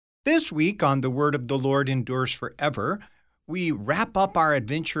This week on The Word of the Lord Endures Forever, we wrap up our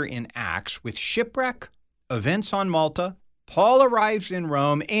adventure in Acts with shipwreck, events on Malta, Paul arrives in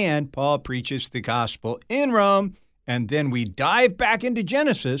Rome, and Paul preaches the gospel in Rome, and then we dive back into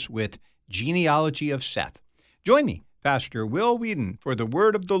Genesis with genealogy of Seth. Join me, Pastor Will Whedon, for The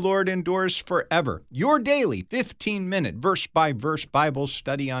Word of the Lord Endures Forever, your daily 15-minute verse-by-verse Bible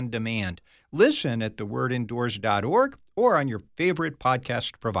study on demand. Listen at thewordendures.org or on your favorite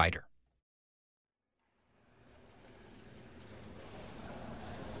podcast provider.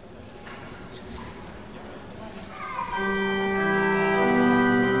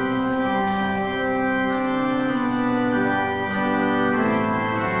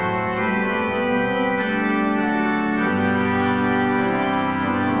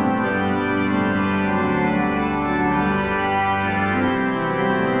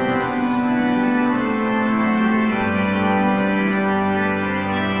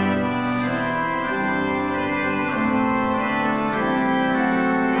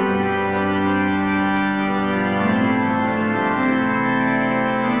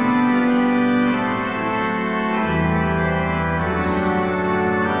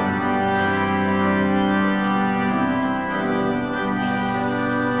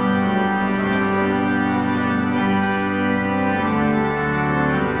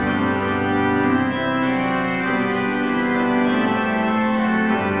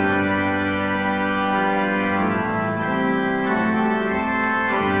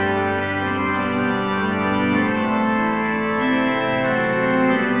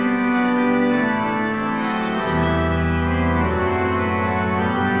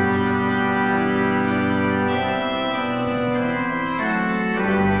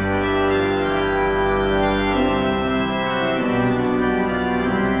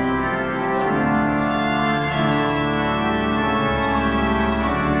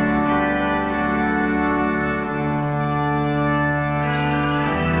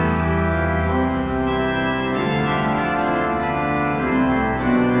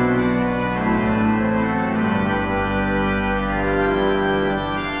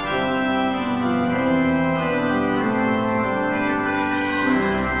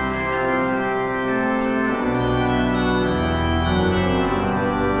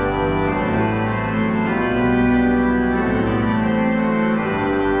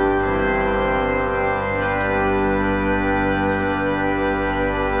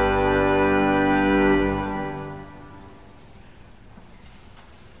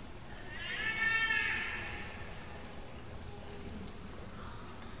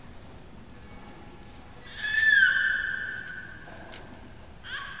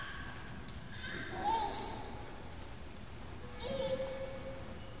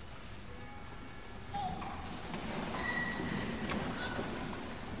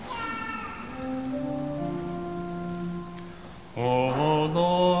 O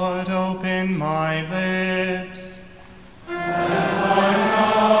Lord, open my lips,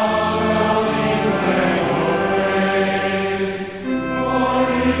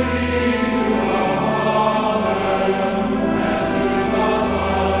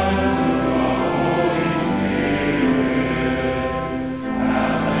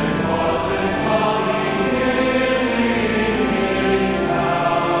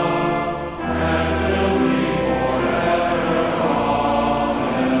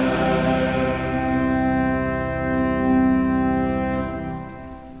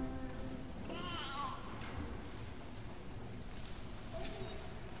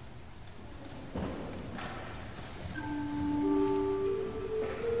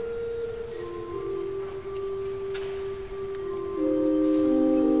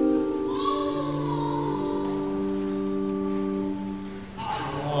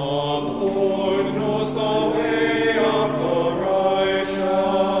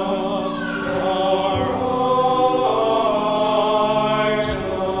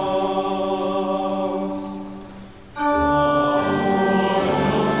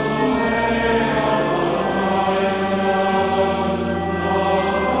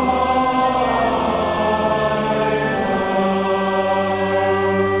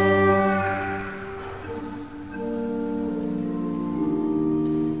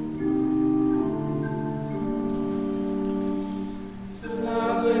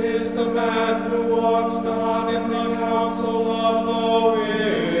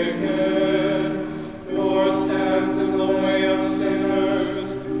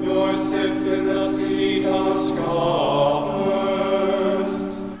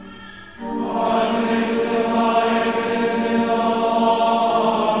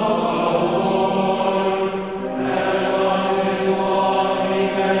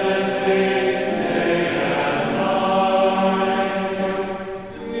 Have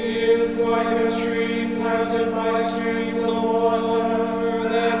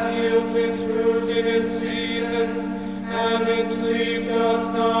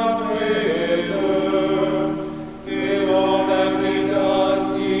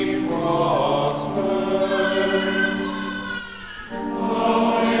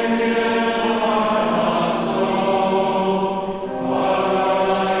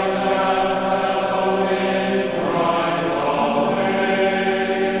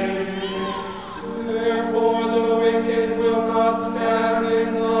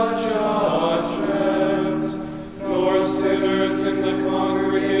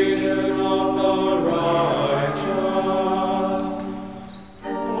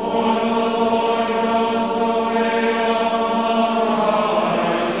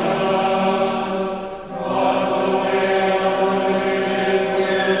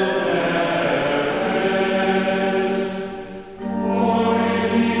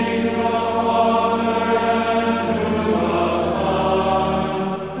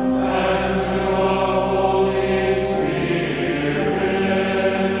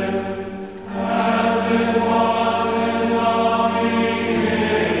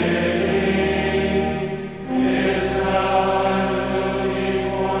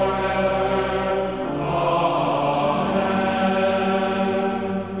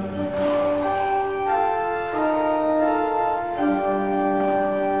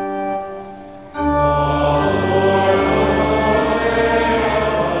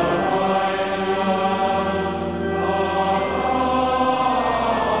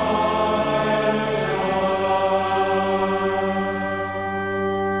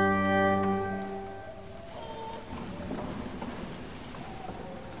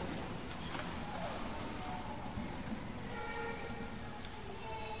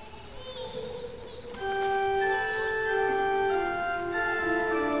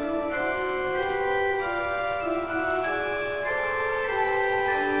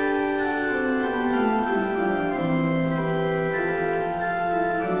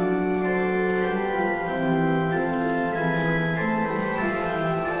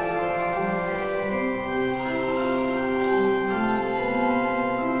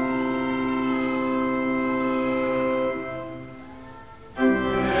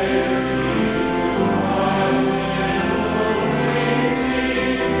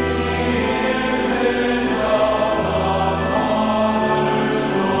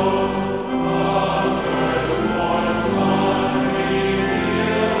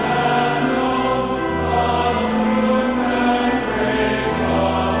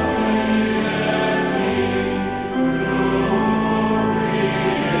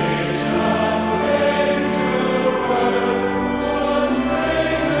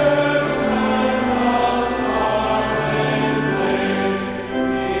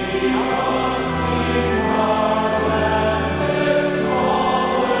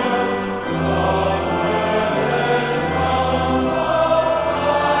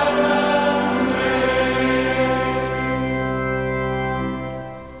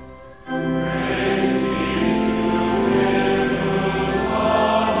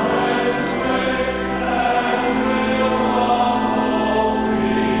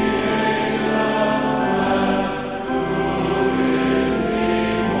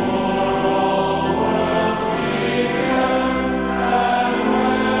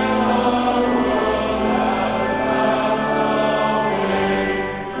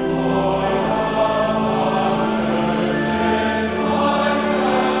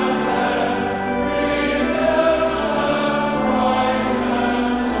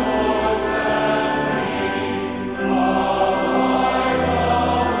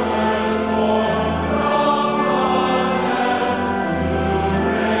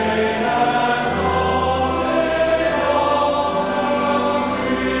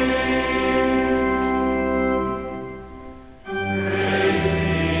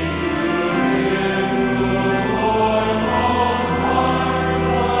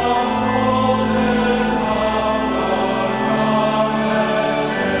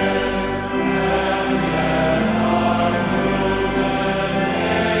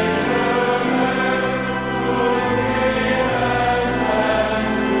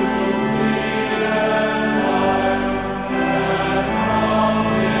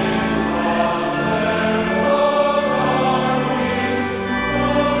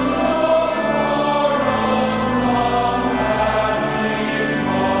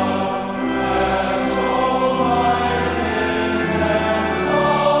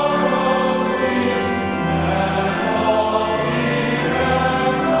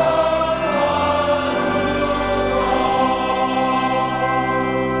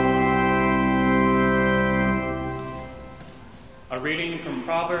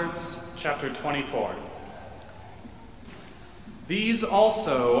Proverbs chapter 24. These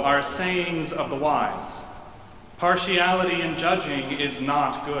also are sayings of the wise. Partiality in judging is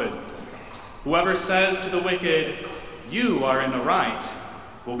not good. Whoever says to the wicked, "You are in the right,"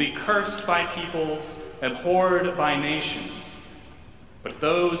 will be cursed by peoples, abhorred by nations. But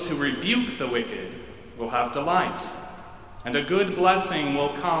those who rebuke the wicked will have delight, and a good blessing will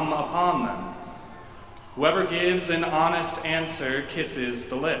come upon them. Whoever gives an honest answer kisses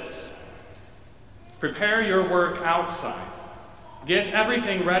the lips. Prepare your work outside. Get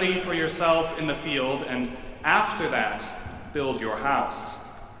everything ready for yourself in the field, and after that, build your house.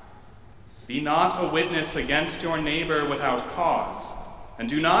 Be not a witness against your neighbor without cause, and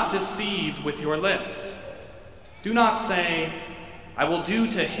do not deceive with your lips. Do not say, "I will do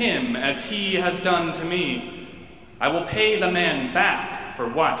to him as he has done to me. I will pay the man back for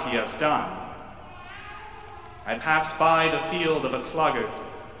what he has done." I passed by the field of a sluggard,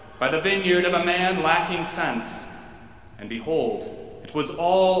 by the vineyard of a man lacking sense, and behold, it was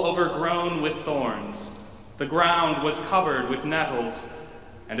all overgrown with thorns. The ground was covered with nettles,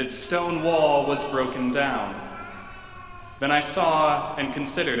 and its stone wall was broken down. Then I saw and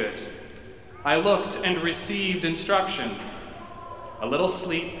considered it. I looked and received instruction. A little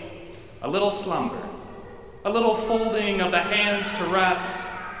sleep, a little slumber, a little folding of the hands to rest,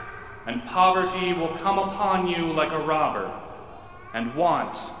 and poverty will come upon you like a robber, and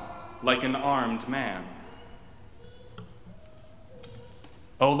want like an armed man.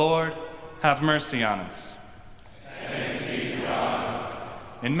 O Lord, have mercy on us. Thanks be to God.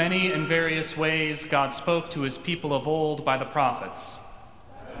 In many and various ways, God spoke to his people of old by the prophets.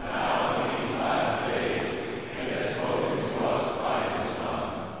 But now, in these last days, he has spoken to us by his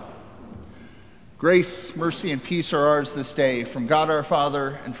Son. Grace, mercy, and peace are ours this day from God our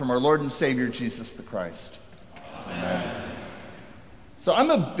Father and from our Lord and Savior, Jesus the Christ. Amen. So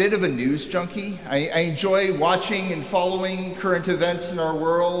I'm a bit of a news junkie. I enjoy watching and following current events in our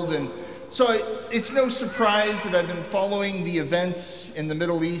world, and so it's no surprise that I've been following the events in the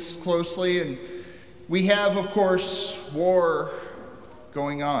Middle East closely, and we have, of course, war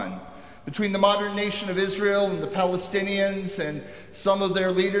going on between the modern nation of Israel and the Palestinians and some of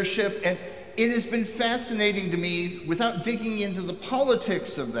their leadership, and it has been fascinating to me, without digging into the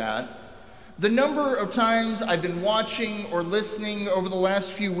politics of that, the number of times I've been watching or listening over the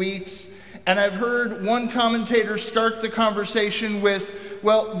last few weeks, and I've heard one commentator start the conversation with,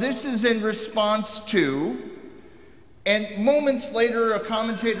 "Well, this is in response to," and moments later a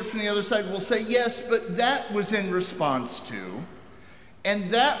commentator from the other side will say, "Yes, but that was in response to,"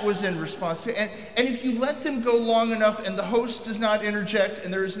 and that was in response to, and if you let them go long enough and the host does not interject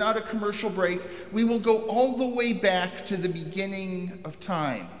and there is not a commercial break, we will go all the way back to the beginning of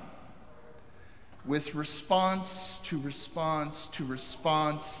time, with response to response to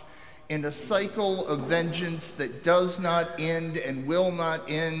response, in a cycle of vengeance that does not end and will not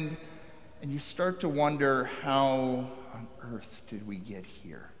end, and you start to wonder, how on earth did we get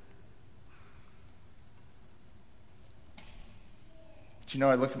here? But you know,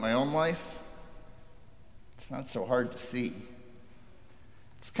 I look at my own life, it's not so hard to see.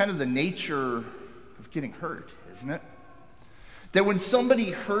 It's kind of the nature of getting hurt, isn't it? That when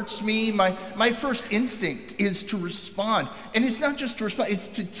somebody hurts me, my first instinct is to respond. And it's not just to respond, it's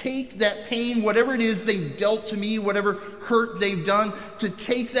to take that pain, whatever it is they've dealt to me, whatever hurt they've done, to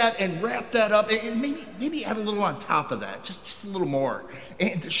take that and wrap that up, and maybe add a little on top of that, just a little more,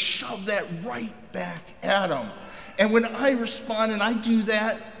 and to shove that right back at them. And when I respond and I do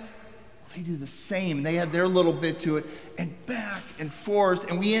that, they do the same. They add their little bit to it, and back and forth,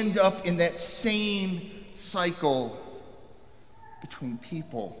 and we end up in that same cycle between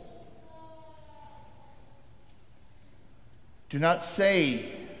people. Do not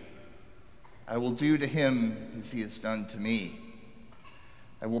say, "I will do to him as he has done to me.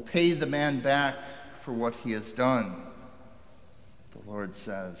 I will pay the man back for what he has done," the Lord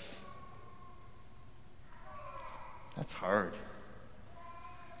says. That's hard.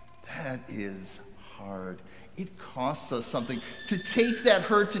 That is hard. It costs us something to take that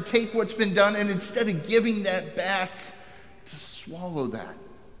hurt, to take what's been done, and instead of giving that back, to swallow that,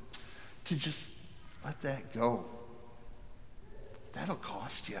 to just let that go. That'll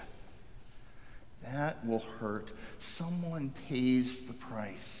cost you. That will hurt. Someone pays the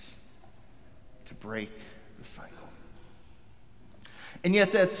price to break the cycle. And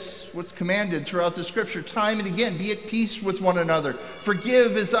yet that's what's commanded throughout the scripture, time and again. Be at peace with one another.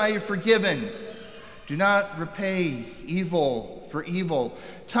 Forgive as I have forgiven. Do not repay evil for evil.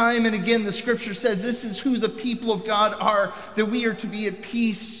 Time and again the scripture says this is who the people of God are, that we are to be at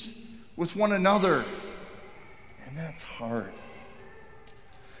peace with one another. And that's hard.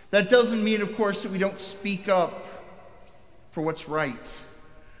 That doesn't mean, of course, that we don't speak up for what's right,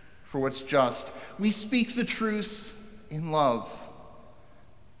 for what's just. We speak the truth in love,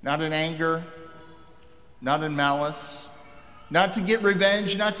 not in anger, not in malice, not to get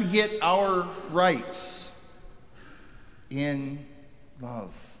revenge, not to get our rights, in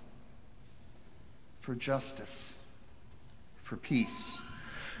love, for justice, for peace.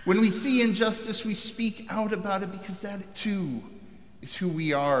 When we see injustice, we speak out about it because that too is who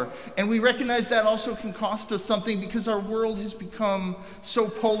we are. And we recognize that also can cost us something because our world has become so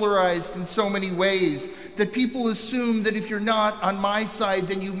polarized in so many ways that people assume that if you're not on my side,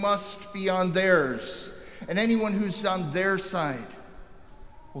 then you must be on theirs. And anyone who's on their side,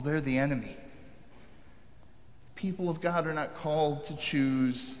 well, they're the enemy. People of God are not called to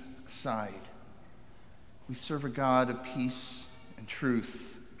choose a side. We serve a God of peace and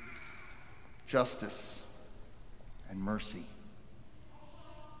truth, justice and mercy.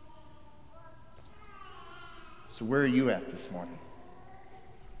 So where are you at this morning?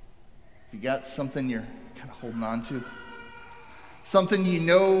 Have you got something you're kind of holding on to? Something you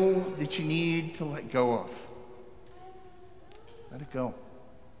know that you need to let go of? Let it go.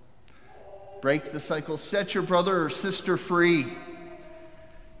 Break the cycle. Set your brother or sister free.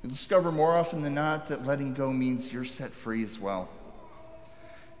 You'll discover more often than not that letting go means you're set free as well.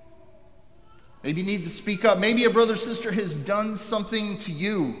 Maybe you need to speak up. Maybe a brother or sister has done something to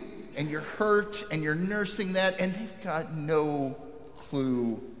you, and you're hurt, and you're nursing that, and they've got no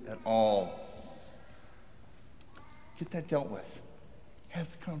clue at all. Get that dealt with. Have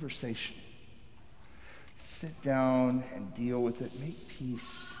the conversation. Sit down and deal with it. Make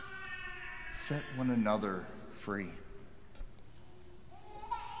peace. Set one another free.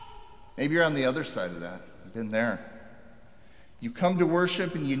 Maybe you're on the other side of that. You've been there. You come to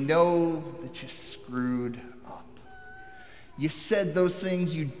worship and you know that you screwed up. You said those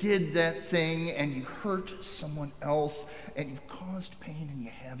things, you did that thing, and you hurt someone else, and you've caused pain, and you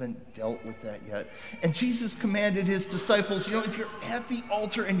haven't dealt with that yet. And Jesus commanded his disciples, if you're at the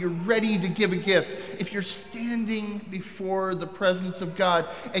altar and you're ready to give a gift, if you're standing before the presence of God,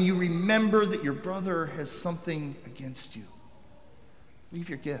 and you remember that your brother has something against you, leave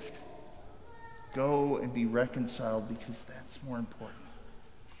your gift. Go and be reconciled, because that's more important.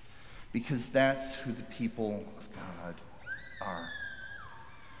 Because that's who the people of God are.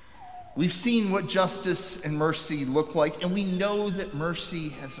 We've seen what justice and mercy look like, and we know that mercy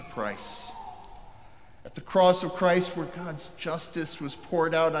has a price. At the cross of Christ, where God's justice was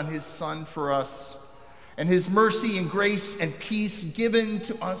poured out on his Son for us, and his mercy and grace and peace given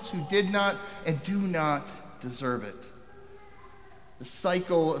to us who did not and do not deserve it. The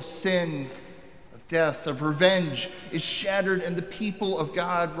cycle of sin, of death, of revenge is shattered, and the people of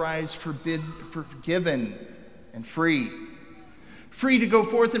God rise forgiven and free. Free to go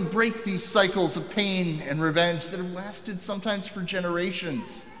forth and break these cycles of pain and revenge that have lasted sometimes for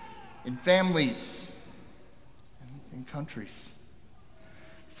generations in families and in countries.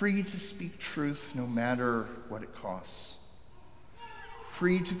 Free to speak truth no matter what it costs.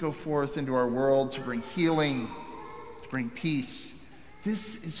 Free to go forth into our world to bring healing, to bring peace.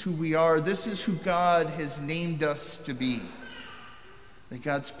 This is who we are. This is who God has named us to be. May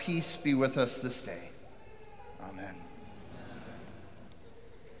God's peace be with us this day. Amen.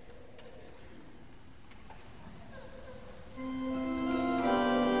 You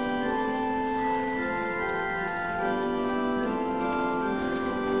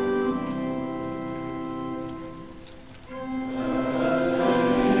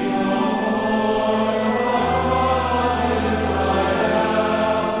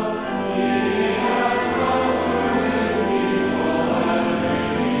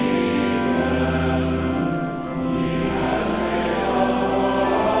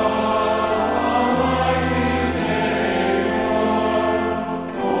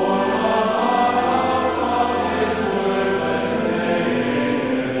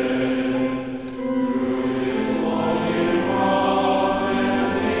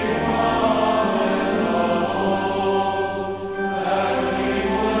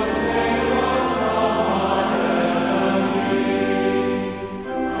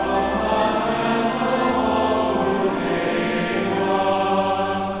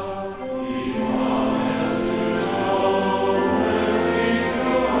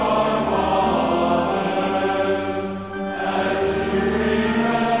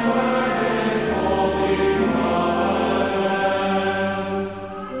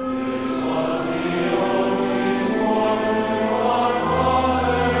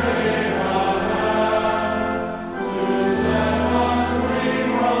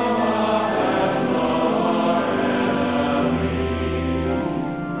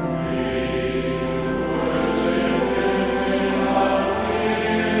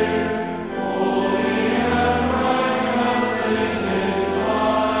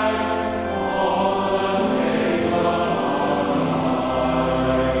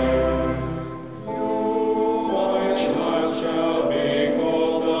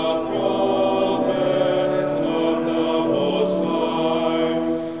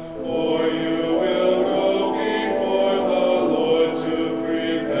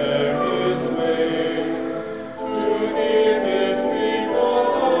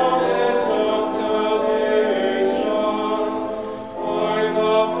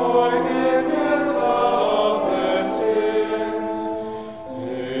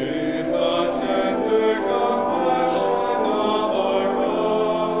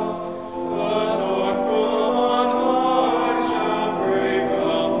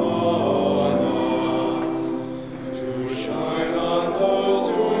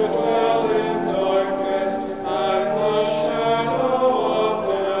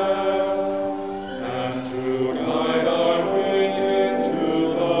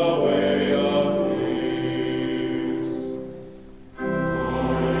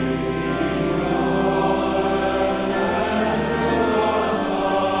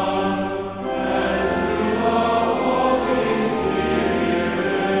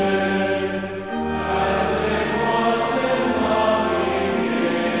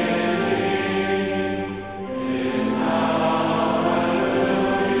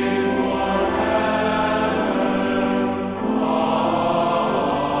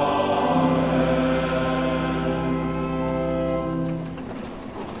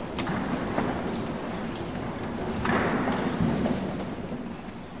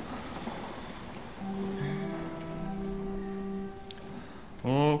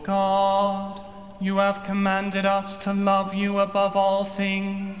God, you have commanded us to love you above all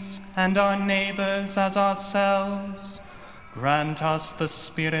things, and our neighbors as ourselves. Grant us the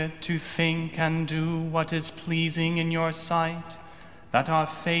Spirit to think and do what is pleasing in your sight, that our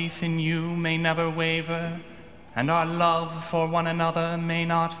faith in you may never waver, and our love for one another may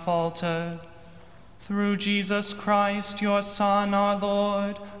not falter. Through Jesus Christ, your Son, our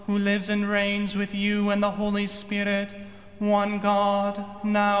Lord, who lives and reigns with you and the Holy Spirit, one God,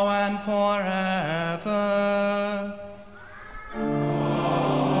 now and forever.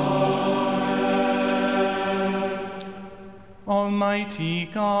 Almighty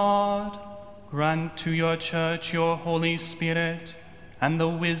God, grant to your church your Holy Spirit and the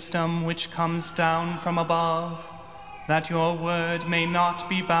wisdom which comes down from above, that your word may not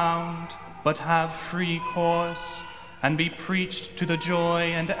be bound, but have free course, and be preached to the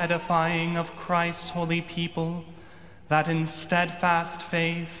joy and edifying of Christ's holy people, that in steadfast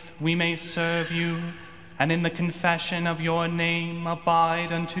faith we may serve you, and in the confession of your name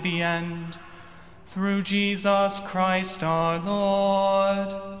abide unto the end. Through Jesus Christ our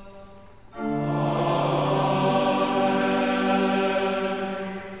Lord. Amen.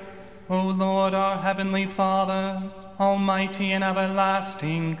 O Lord, our heavenly Father, almighty and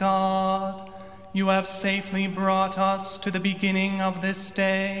everlasting God, you have safely brought us to the beginning of this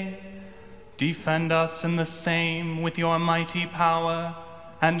day. Defend us in the same with your mighty power,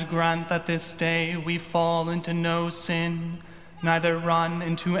 and grant that this day we fall into no sin, neither run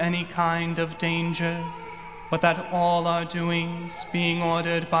into any kind of danger, but that all our doings, being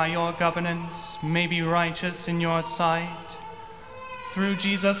ordered by your governance, may be righteous in your sight. Through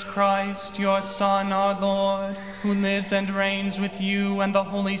Jesus Christ, your Son, our Lord, who lives and reigns with you and the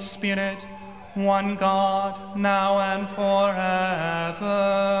Holy Spirit, one God, now and forever.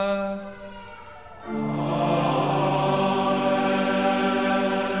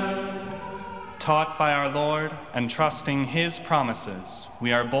 Taught by our Lord and trusting his promises,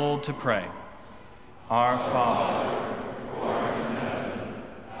 we are bold to pray. Our Father, who art in heaven,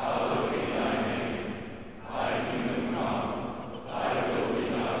 hallowed be thy name. Thy kingdom come, thy will be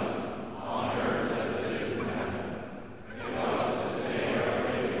done, on earth as it is in heaven. Give us this day our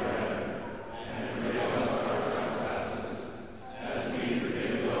daily bread, and forgive us our trespasses, as we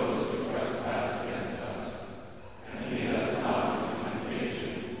forgive those who trespass against us. And lead us not into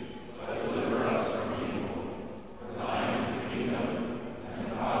temptation, but deliver us from evil. For thine is the kingdom, and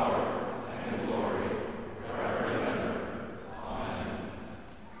the power, and the glory, forever and ever. Amen.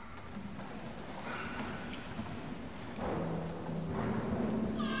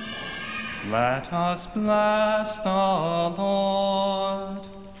 let us bless the Lord.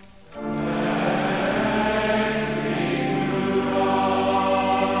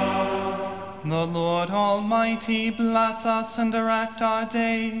 The Lord Almighty bless us and direct our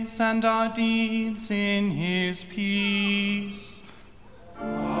days and our deeds in his peace.